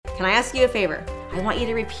Can I ask you a favor? I want you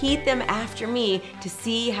to repeat them after me to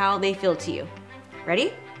see how they feel to you.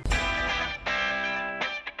 Ready?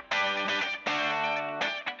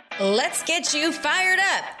 Let's get you fired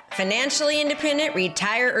up. Financially independent,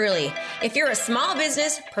 retire early. If you're a small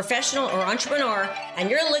business, professional, or entrepreneur,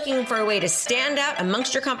 and you're looking for a way to stand out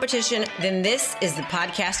amongst your competition, then this is the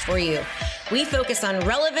podcast for you. We focus on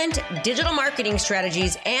relevant digital marketing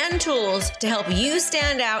strategies and tools to help you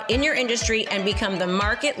stand out in your industry and become the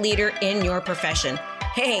market leader in your profession.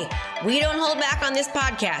 Hey, we don't hold back on this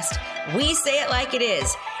podcast. We say it like it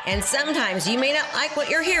is. And sometimes you may not like what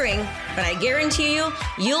you're hearing, but I guarantee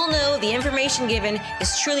you'll know the information given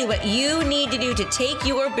is truly what you need to do to take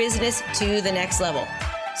your business to the next level.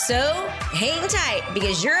 So hang tight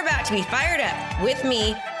because you're about to be fired up with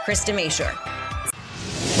me, Krista Mashore.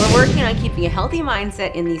 We're working on keeping a healthy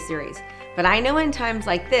mindset in these series. But I know in times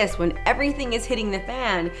like this, when everything is hitting the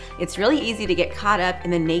fan, it's really easy to get caught up in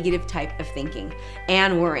the negative type of thinking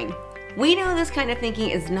and worrying. We know this kind of thinking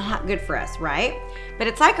is not good for us, right? But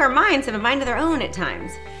it's like our minds have a mind of their own at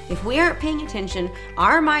times. If we aren't paying attention,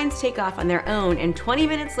 our minds take off on their own, and 20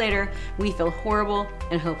 minutes later, we feel horrible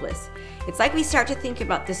and hopeless. It's like we start to think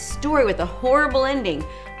about this story with a horrible ending,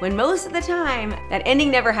 when most of the time, that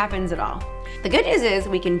ending never happens at all. The good news is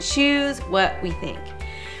we can choose what we think.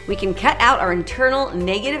 We can cut out our internal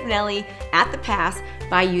negative Nelly at the pass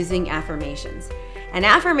by using affirmations. An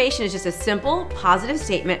affirmation is just a simple, positive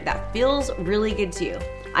statement that feels really good to you.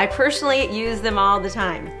 I personally use them all the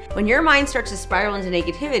time. When your mind starts to spiral into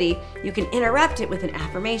negativity, you can interrupt it with an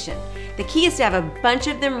affirmation. The key is to have a bunch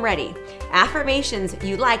of them ready. Affirmations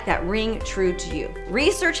you like that ring true to you.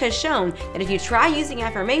 Research has shown that if you try using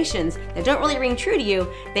affirmations that don't really ring true to you,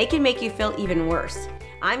 they can make you feel even worse.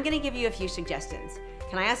 I'm going to give you a few suggestions.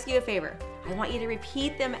 Can I ask you a favor? I want you to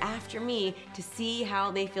repeat them after me to see how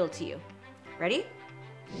they feel to you. Ready?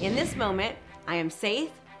 In this moment, I am safe,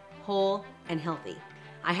 whole, and healthy.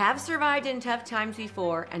 I have survived in tough times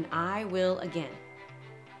before, and I will again.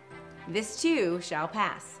 This too shall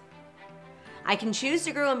pass. I can choose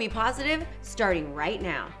to grow and be positive starting right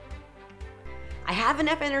now. I have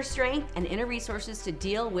enough inner strength and inner resources to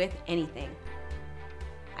deal with anything.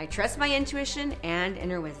 I trust my intuition and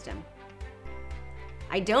inner wisdom.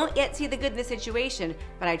 I don't yet see the good in the situation,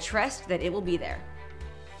 but I trust that it will be there.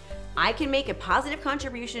 I can make a positive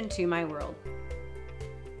contribution to my world.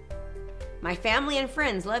 My family and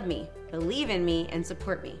friends love me, believe in me, and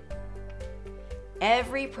support me.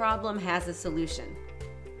 Every problem has a solution.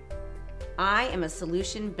 I am a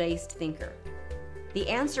solution-based thinker. The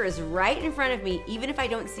answer is right in front of me, even if I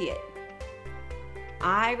don't see it.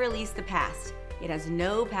 I release the past. It has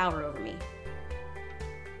no power over me.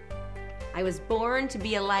 I was born to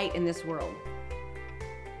be a light in this world.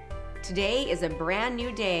 Today is a brand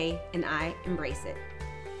new day, and I embrace it.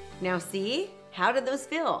 Now see, how did those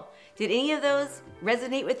feel? Did any of those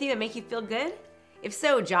resonate with you and make you feel good? If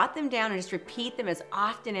so, jot them down and just repeat them as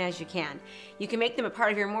often as you can. You can make them a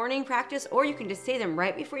part of your morning practice, or you can just say them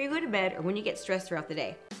right before you go to bed or when you get stressed throughout the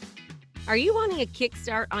day. Are you wanting a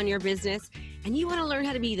kickstart on your business and you want to learn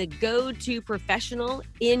how to be the go-to professional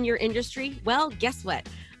in your industry? Well, guess what?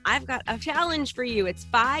 I've got a challenge for you. It's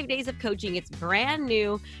 5 days of coaching. It's brand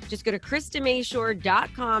new. Just go to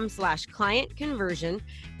KristaMashore.com/client conversion.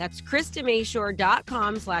 That's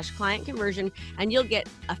KristaMashore.com/client conversion. And you'll get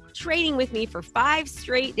a training with me for 5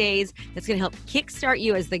 straight days that's going to help kickstart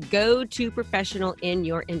you as the go-to professional in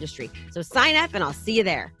your industry. So sign up and I'll see you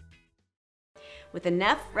there. With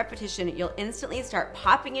enough repetition, you'll instantly start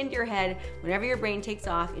popping into your head whenever your brain takes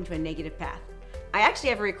off into a negative path. I actually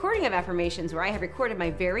have a recording of affirmations where I have recorded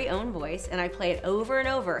my very own voice and I play it over and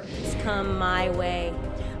over. It's come my way.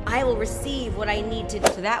 I will receive what I need to.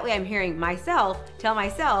 So that way I'm hearing myself tell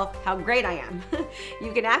myself how great I am.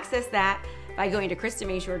 You can access that by going to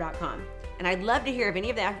KristaMashore.com. And I'd love to hear of any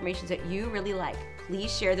of the affirmations that you really like.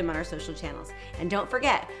 Please share them on our social channels. And don't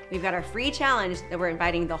forget, we've got our free challenge that we're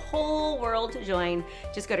inviting the whole world to join.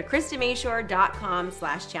 Just go to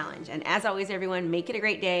KristaMashore.com/challenge. And as always, everyone, make it a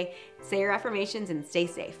great day. Say your affirmations and stay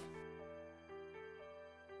safe.